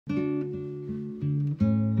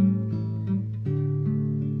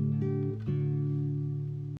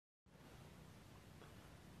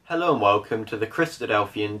Hello and welcome to the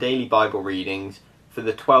Christadelphian Daily Bible Readings for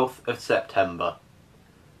the 12th of September.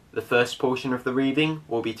 The first portion of the reading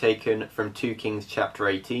will be taken from 2Kings chapter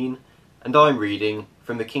 18, and I'm reading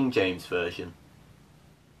from the King James Version.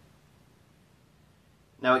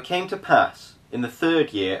 Now it came to pass, in the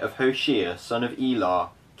 3rd year of Hoshea son of Elah,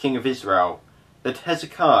 king of Israel, that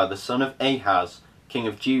Hezekiah the son of Ahaz, king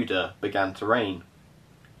of Judah, began to reign.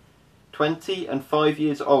 25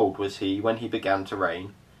 years old was he when he began to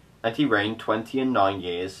reign, and he reigned 29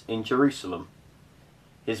 years in Jerusalem.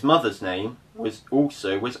 His mother's name was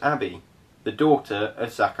Abi, the daughter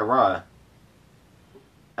of Zechariah.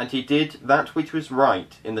 And he did that which was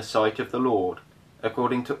right in the sight of the Lord,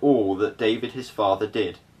 according to all that David his father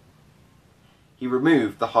did. He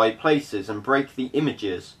removed the high places, and brake the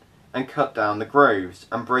images, and cut down the groves,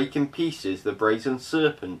 and brake in pieces the brazen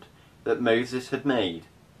serpent that Moses had made.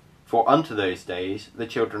 For unto those days the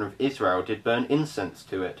children of Israel did burn incense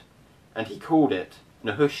to it, and he called it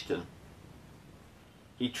Nehushtan.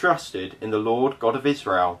 He trusted in the Lord God of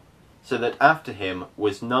Israel, so that after him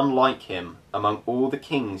was none like him among all the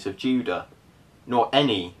kings of Judah, nor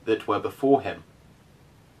any that were before him.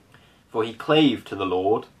 For he clave to the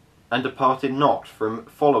Lord, and departed not from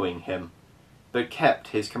following him, but kept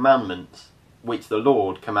his commandments, which the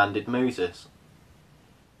Lord commanded Moses.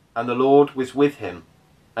 And the Lord was with him,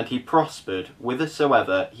 and he prospered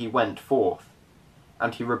whithersoever he went forth.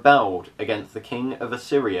 And he rebelled against the king of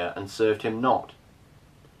Assyria, and served him not.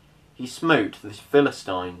 He smote the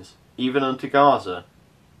Philistines, even unto Gaza,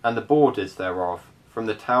 and the borders thereof, from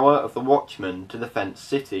the tower of the watchman to the fenced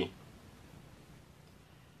city.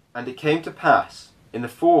 And it came to pass, in the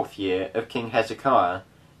 4th year of King Hezekiah,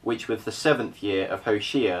 which was the 7th year of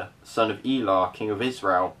Hoshea, son of Elah, king of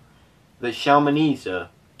Israel, that Shalmaneser,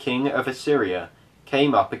 king of Assyria,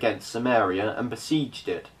 came up against Samaria, and besieged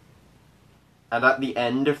it. And at the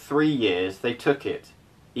end of 3 years they took it,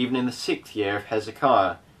 even in the 6th year of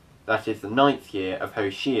Hezekiah, that is the 9th year of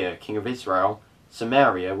Hoshea, king of Israel,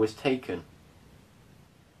 Samaria was taken.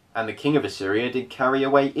 And the king of Assyria did carry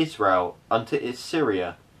away Israel unto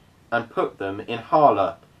Assyria, and put them in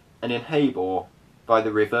Hala, and in Habor, by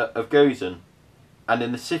the river of Gozan, and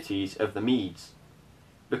in the cities of the Medes,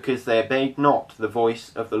 because they obeyed not the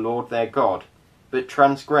voice of the Lord their God, but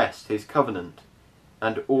transgressed his covenant,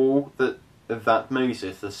 and all that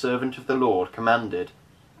Moses the servant of the Lord commanded,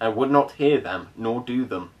 and would not hear them, nor do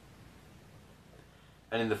them.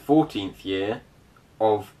 And in the 14th year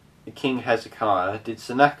of King Hezekiah did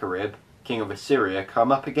Sennacherib, king of Assyria,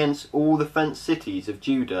 come up against all the fenced cities of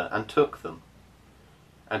Judah, and took them.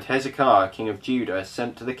 And Hezekiah king of Judah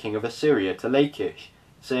sent to the king of Assyria to Lachish,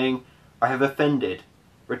 saying, I have offended,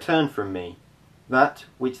 return from me, that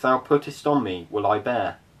which thou puttest on me will I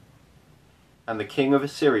bear. And the king of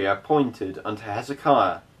Assyria appointed unto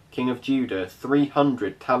Hezekiah king of Judah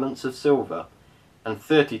 300 talents of silver, and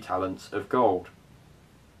 30 talents of gold.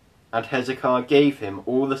 And Hezekiah gave him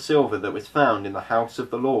all the silver that was found in the house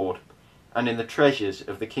of the Lord, and in the treasures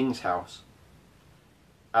of the king's house.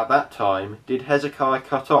 At that time did Hezekiah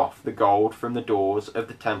cut off the gold from the doors of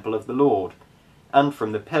the temple of the Lord, and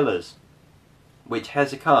from the pillars, which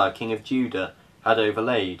Hezekiah king of Judah had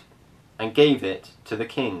overlaid, and gave it to the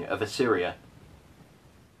king of Assyria.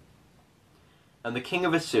 And the king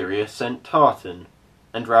of Assyria sent Tartan,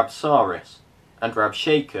 and Rabsaris, and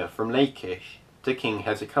Rabshakeh from Lachish, to King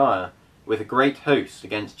Hezekiah, with a great host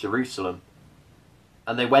against Jerusalem.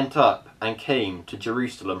 And they went up, and came to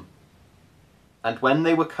Jerusalem. And when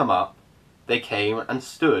they were come up, they came and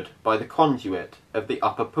stood by the conduit of the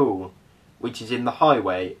upper pool, which is in the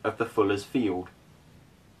highway of the fuller's field.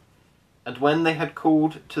 And when they had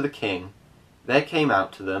called to the king, there came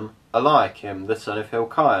out to them Eliakim the son of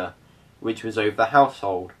Hilkiah, which was over the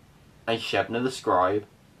household, and Shebna the scribe,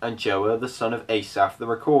 and Joah the son of Asaph the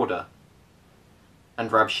recorder.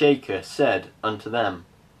 And Rabshakeh said unto them,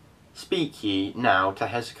 Speak ye now to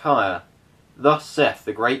Hezekiah, Thus saith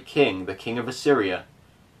the great king, the king of Assyria,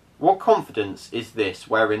 What confidence is this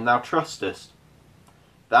wherein thou trustest?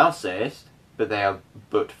 Thou sayest, but they are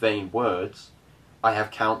but vain words, I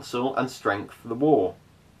have counsel and strength for the war.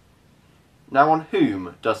 Now on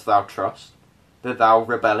whom dost thou trust, that thou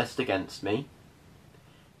rebellest against me?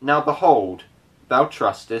 Now behold, thou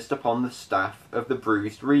trustest upon the staff of the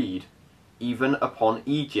bruised reed, even upon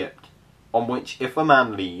Egypt, on which if a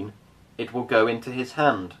man lean, it will go into his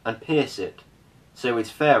hand, and pierce it. So is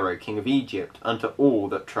Pharaoh king of Egypt unto all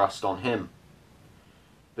that trust on him.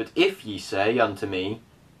 But if ye say unto me,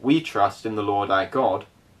 We trust in the Lord our God,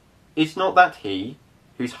 is not that he,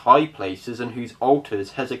 whose high places and whose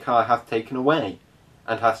altars Hezekiah hath taken away,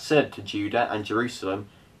 and hath said to Judah and Jerusalem,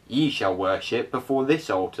 ye shall worship before this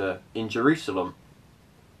altar in Jerusalem.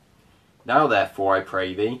 Now therefore, I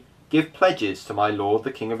pray thee, give pledges to my lord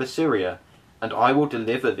the king of Assyria, and I will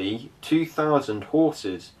deliver thee 2,000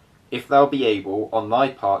 horses, if thou be able on thy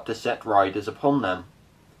part to set riders upon them.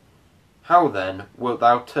 How then wilt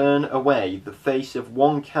thou turn away the face of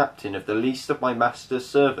one captain of the least of my master's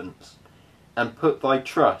servants, and put thy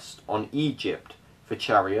trust on Egypt for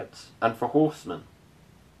chariots and for horsemen?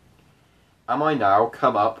 Am I now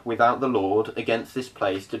come up without the Lord against this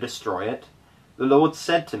place to destroy it? The Lord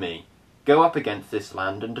said to me, Go up against this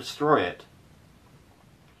land and destroy it.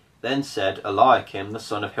 Then said Eliakim the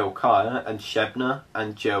son of Hilkiah, and Shebna,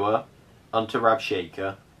 and Joah, unto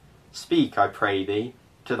Rabshakeh, Speak, I pray thee,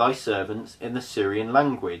 to thy servants in the Syrian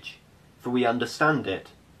language, for we understand it,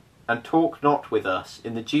 and talk not with us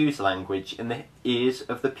in the Jews' language in the ears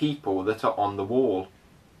of the people that are on the wall.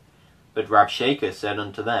 But Rabshakeh said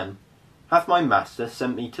unto them, Hath my master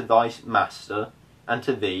sent me to thy master, and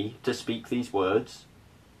to thee, to speak these words?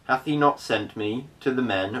 Hath he not sent me to the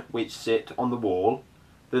men which sit on the wall,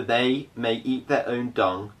 that they may eat their own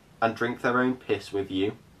dung, and drink their own piss with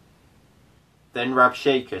you? Then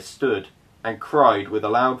Rabshakeh stood, and cried with a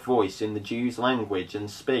loud voice in the Jews' language, and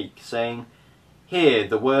spake, saying, Hear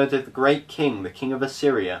the word of the great king, the king of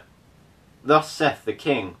Assyria. Thus saith the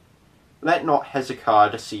king, Let not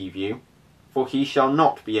Hezekiah deceive you, for he shall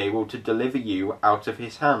not be able to deliver you out of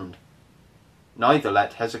his hand. Neither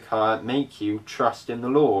let Hezekiah make you trust in the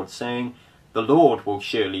Lord, saying, The Lord will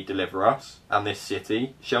surely deliver us, and this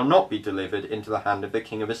city shall not be delivered into the hand of the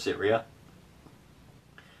king of Assyria.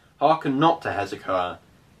 Hearken not to Hezekiah,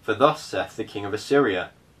 for thus saith the king of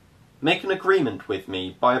Assyria, Make an agreement with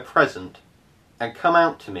me by a present, and come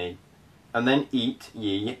out to me, and then eat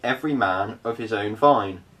ye every man of his own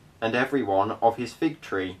vine, and every one of his fig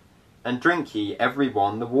tree, and drink ye every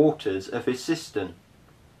one the waters of his cistern,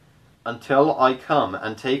 until I come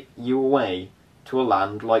and take you away to a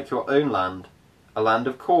land like your own land, a land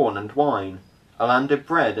of corn and wine, a land of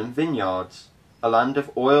bread and vineyards, a land of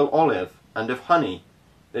oil olive and of honey,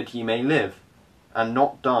 that ye may live, and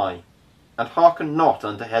not die. And hearken not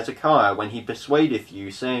unto Hezekiah when he persuadeth you,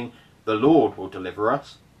 saying, The Lord will deliver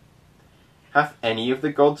us. Hath any of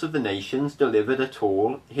the gods of the nations delivered at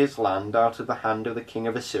all his land out of the hand of the king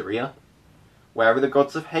of Assyria? Where are the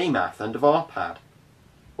gods of Hamath and of Arpad?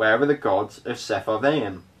 Where are the gods of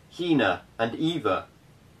Sepharvaim, Hena, and Eva?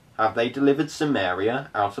 Have they delivered Samaria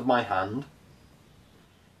out of my hand?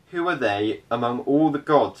 Who are they among all the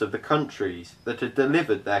gods of the countries that have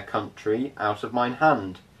delivered their country out of mine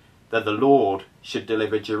hand, that the Lord should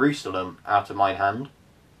deliver Jerusalem out of mine hand?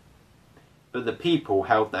 But the people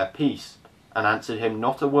held their peace, and answered him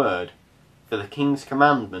not a word, for the king's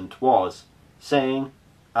commandment was, saying,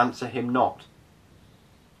 Answer him not.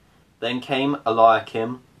 Then came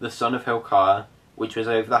Eliakim the son of Hilkiah, which was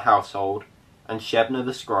over the household, and Shebna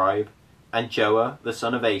the scribe, and Joah the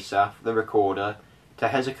son of Asaph the recorder, to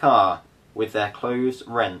Hezekiah with their clothes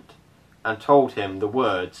rent, and told him the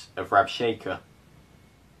words of Rabshakeh.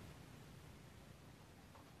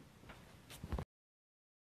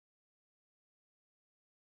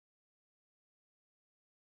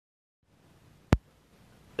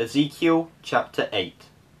 Ezekiel chapter 8.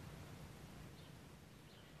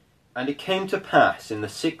 And it came to pass in the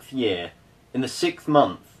 6th year, in the 6th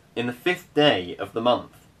month, in the 5th day of the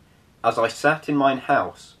month, as I sat in mine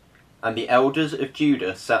house, and the elders of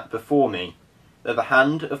Judah sat before me, that the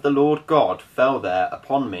hand of the Lord God fell there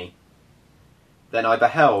upon me. Then I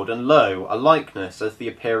beheld, and lo, a likeness as the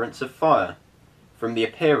appearance of fire, from the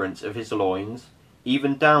appearance of his loins,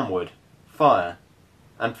 even downward, fire,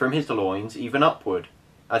 and from his loins even upward,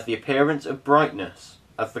 as the appearance of brightness,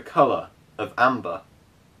 as the colour of amber.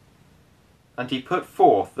 And he put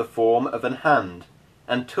forth the form of an hand,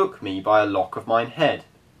 and took me by a lock of mine head,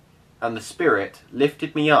 and the Spirit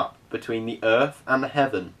lifted me up between the earth and the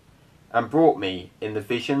heaven, and brought me in the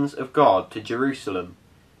visions of God to Jerusalem,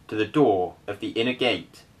 to the door of the inner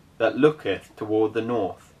gate that looketh toward the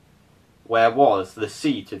north, where was the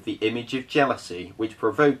seat of the image of jealousy which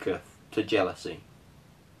provoketh to jealousy.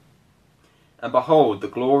 And behold, the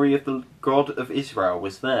glory of the God of Israel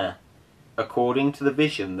was there, according to the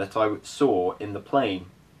vision that I saw in the plain.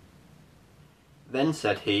 Then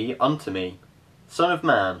said he unto me, Son of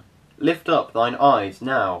man, lift up thine eyes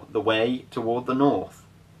now the way toward the north.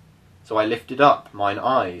 So I lifted up mine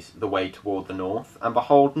eyes the way toward the north, and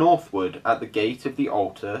behold northward at the gate of the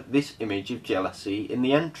altar this image of jealousy in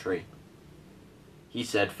the entry. He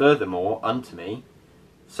said furthermore unto me,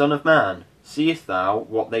 Son of man, seest thou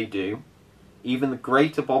what they do, even the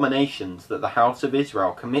great abominations that the house of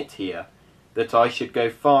Israel commit here, that I should go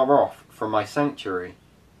far off from my sanctuary?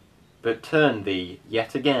 But turn thee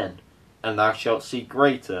yet again, and thou shalt see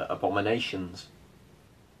greater abominations.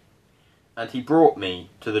 And he brought me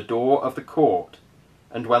to the door of the court,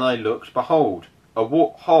 and when I looked, behold, a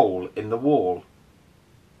hole in the wall.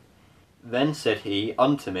 Then said he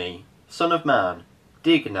unto me, Son of man,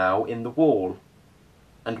 dig now in the wall.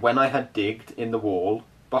 And when I had digged in the wall,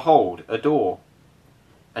 behold, a door.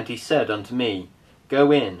 And he said unto me,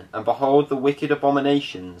 Go in, and behold the wicked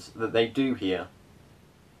abominations that they do here.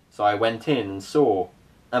 So I went in and saw,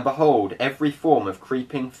 and behold, every form of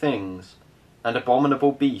creeping things, and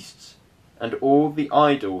abominable beasts, and all the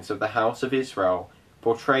idols of the house of Israel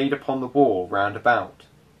portrayed upon the wall round about.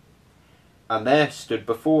 And there stood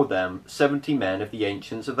before them 70 men of the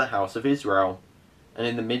ancients of the house of Israel, and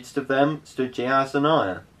in the midst of them stood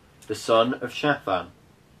Jaazaniah, the son of Shaphan,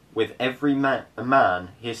 with every man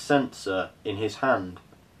his censer in his hand,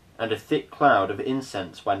 and a thick cloud of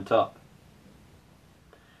incense went up.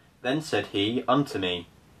 Then said he unto me,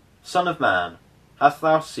 Son of man, hast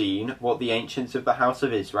thou seen what the ancients of the house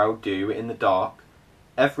of Israel do in the dark,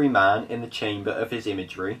 every man in the chamber of his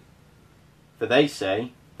imagery? For they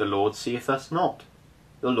say, The Lord seeth us not,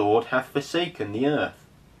 the Lord hath forsaken the earth.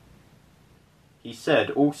 He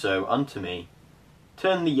said also unto me,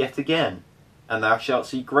 Turn thee yet again, and thou shalt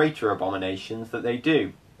see greater abominations that they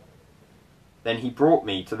do. Then he brought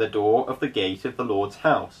me to the door of the gate of the Lord's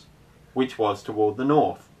house, which was toward the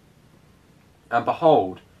north. And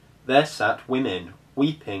behold, there sat women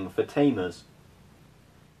weeping for Tamars.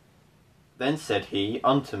 Then said he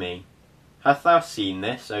unto me, Hast thou seen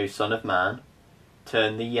this, O son of man?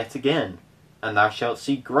 Turn thee yet again, and thou shalt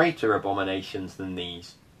see greater abominations than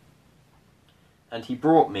these. And he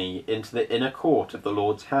brought me into the inner court of the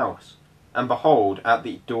Lord's house, and behold, at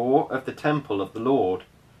the door of the temple of the Lord,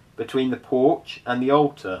 between the porch and the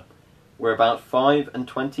altar, were about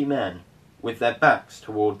 25 men, with their backs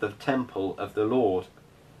toward the temple of the Lord,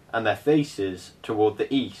 and their faces toward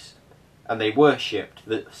the east, and they worshipped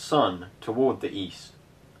the sun toward the east.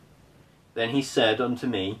 Then he said unto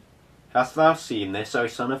me, Hast thou seen this, O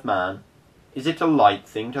son of man? Is it a light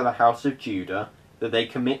thing to the house of Judah, that they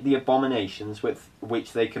commit the abominations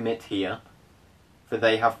which they commit here? For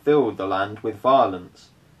they have filled the land with violence,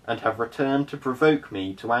 and have returned to provoke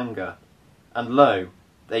me to anger. And lo,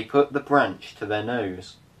 they put the branch to their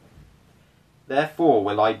nose. Therefore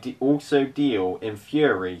will I also deal in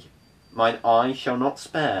fury, mine eye shall not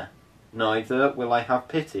spare, neither will I have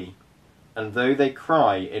pity. And though they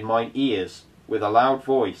cry in mine ears with a loud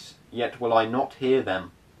voice, yet will I not hear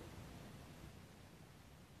them.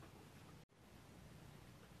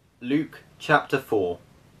 Luke chapter 4.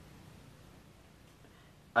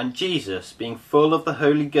 And Jesus, being full of the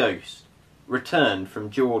Holy Ghost, returned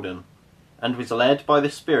from Jordan, and was led by the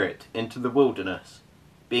Spirit into the wilderness,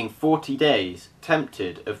 being 40 days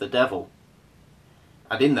tempted of the devil.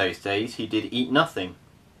 And in those days he did eat nothing,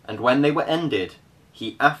 and when they were ended,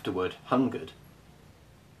 he afterward hungered.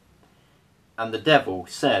 And the devil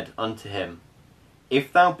said unto him,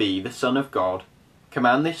 If thou be the Son of God,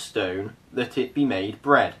 command this stone that it be made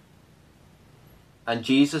bread. And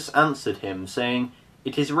Jesus answered him, saying,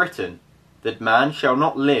 It is written, that man shall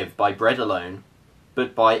not live by bread alone,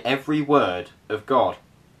 but by every word of God.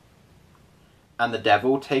 And the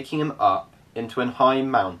devil, taking him up into an high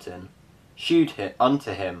mountain, shewed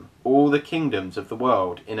unto him all the kingdoms of the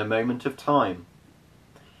world in a moment of time.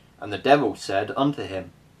 And the devil said unto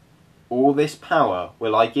him, All this power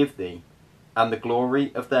will I give thee, and the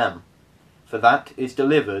glory of them, for that is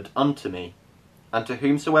delivered unto me, and to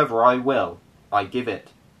whomsoever I will I give it.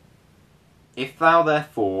 If thou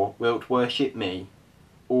therefore wilt worship me,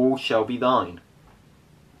 all shall be thine.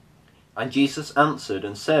 And Jesus answered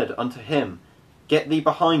and said unto him, Get thee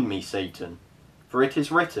behind me, Satan, for it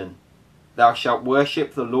is written, Thou shalt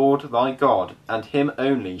worship the Lord thy God, and him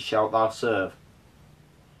only shalt thou serve.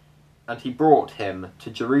 And he brought him to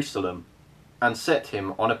Jerusalem, and set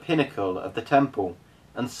him on a pinnacle of the temple,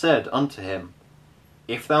 and said unto him,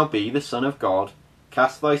 If thou be the Son of God,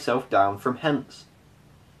 cast thyself down from hence.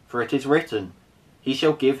 For it is written, He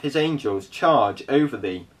shall give his angels charge over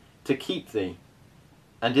thee, to keep thee,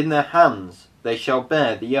 and in their hands they shall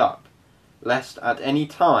bear thee up, lest at any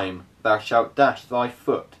time thou shalt dash thy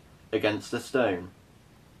foot against a stone.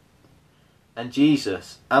 And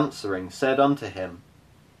Jesus answering said unto him,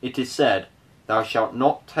 It is said, Thou shalt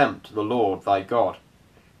not tempt the Lord thy God.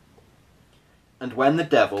 And when the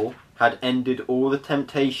devil had ended all the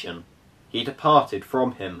temptation, he departed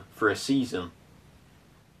from him for a season.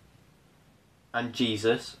 And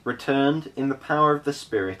Jesus returned in the power of the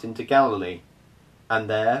Spirit into Galilee, and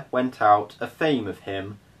there went out a fame of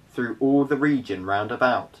him through all the region round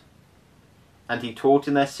about. and he taught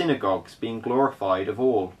in their synagogues, being glorified of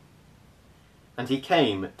all. And he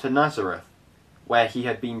came to Nazareth, where he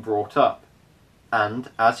had been brought up, and,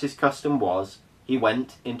 as his custom was, he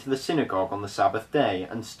went into the synagogue on the Sabbath day,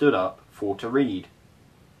 and stood up for to read.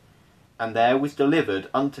 And there was delivered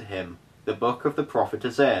unto him the book of the prophet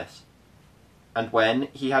Isaiah. And when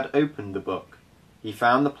he had opened the book, he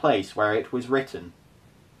found the place where it was written,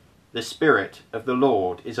 The Spirit of the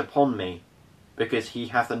Lord is upon me, because he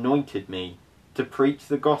hath anointed me to preach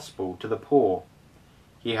the gospel to the poor.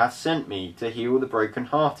 He hath sent me to heal the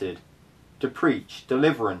brokenhearted, to preach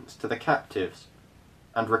deliverance to the captives,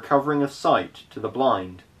 and recovering of sight to the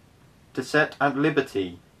blind, to set at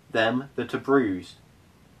liberty them that are bruised,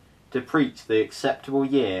 to preach the acceptable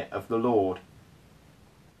year of the Lord.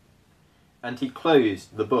 And he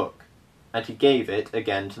closed the book, and he gave it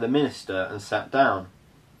again to the minister, and sat down.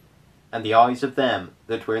 And the eyes of them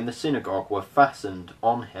that were in the synagogue were fastened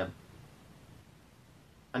on him.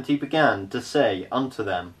 And he began to say unto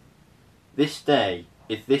them, This day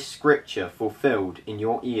is this scripture fulfilled in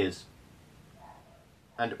your ears.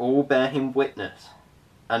 And all bare him witness,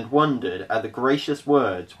 and wondered at the gracious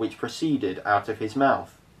words which proceeded out of his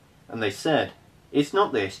mouth. And they said, Is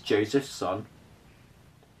not this Joseph's son?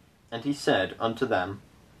 And he said unto them,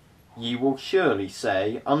 Ye will surely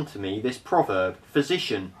say unto me this proverb,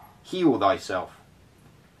 Physician, heal thyself.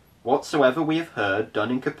 Whatsoever we have heard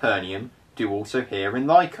done in Capernaum, do also here in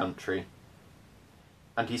thy country.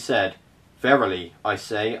 And he said, Verily I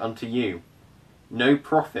say unto you, no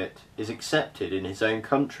prophet is accepted in his own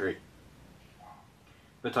country.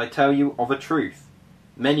 But I tell you of a truth,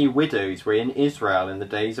 many widows were in Israel in the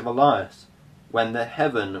days of Elias, when the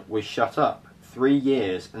heaven was shut up 3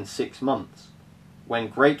 years and 6 months, when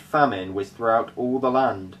great famine was throughout all the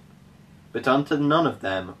land. But unto none of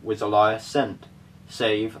them was Elias sent,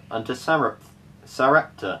 save unto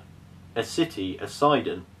Sarepta, a city of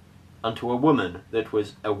Sidon, unto a woman that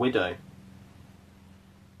was a widow.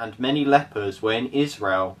 And many lepers were in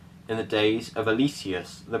Israel in the days of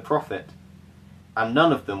Eliseus the prophet, and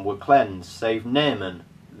none of them were cleansed, save Naaman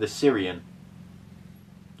the Syrian.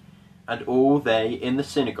 And all they in the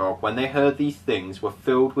synagogue, when they heard these things, were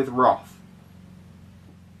filled with wrath,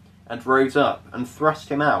 and rose up, and thrust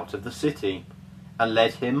him out of the city, and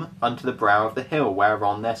led him unto the brow of the hill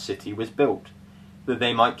whereon their city was built, that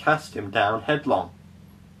they might cast him down headlong.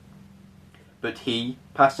 But he,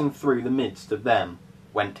 passing through the midst of them,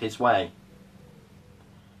 went his way,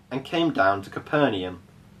 and came down to Capernaum,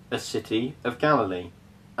 a city of Galilee,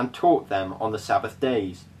 and taught them on the Sabbath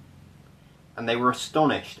days. And they were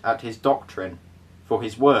astonished at his doctrine, for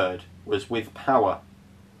his word was with power.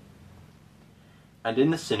 And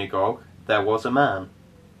in the synagogue there was a man,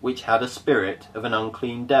 which had a spirit of an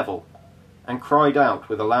unclean devil, and cried out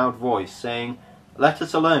with a loud voice, saying, Let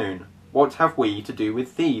us alone, what have we to do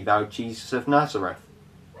with thee, thou Jesus of Nazareth?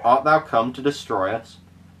 Art thou come to destroy us?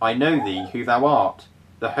 I know thee who thou art,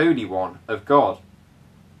 the Holy One of God.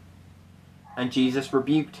 And Jesus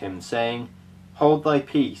rebuked him, saying, Hold thy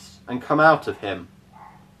peace, and come out of him.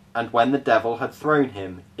 And when the devil had thrown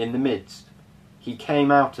him in the midst, he came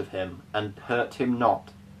out of him, and hurt him not.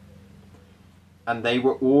 And they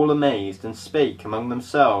were all amazed, and spake among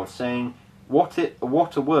themselves, saying, What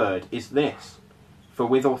a word is this? For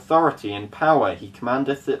with authority and power he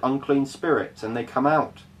commandeth the unclean spirits, and they come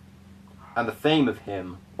out. And the fame of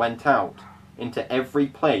him went out into every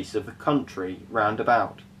place of the country round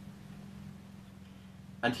about.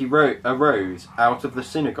 And he arose out of the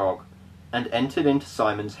synagogue, and entered into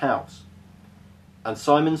Simon's house. And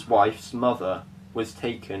Simon's wife's mother was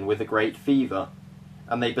taken with a great fever,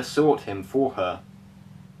 and they besought him for her.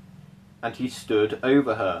 And he stood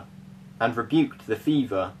over her, and rebuked the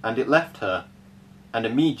fever, and it left her, and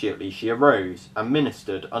immediately she arose, and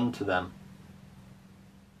ministered unto them.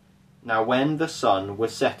 Now when the sun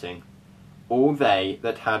was setting, all they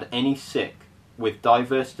that had any sick with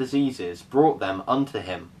divers diseases brought them unto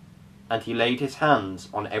him, and he laid his hands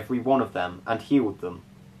on every one of them, and healed them.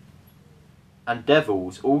 And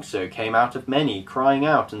devils also came out of many, crying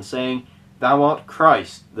out, and saying, Thou art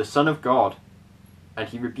Christ, the Son of God. And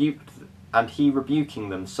he rebuking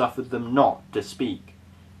them suffered them not to speak,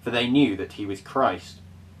 for they knew that he was Christ.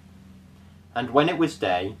 And when it was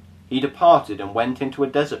day, he departed and went into a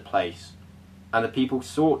desert place, and the people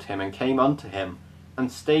sought him, and came unto him, and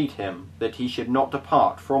stayed him, that he should not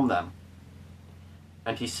depart from them.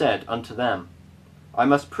 And he said unto them, I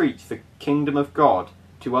must preach the kingdom of God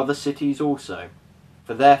to other cities also,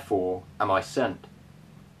 for therefore am I sent.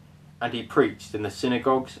 And he preached in the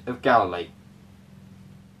synagogues of Galilee.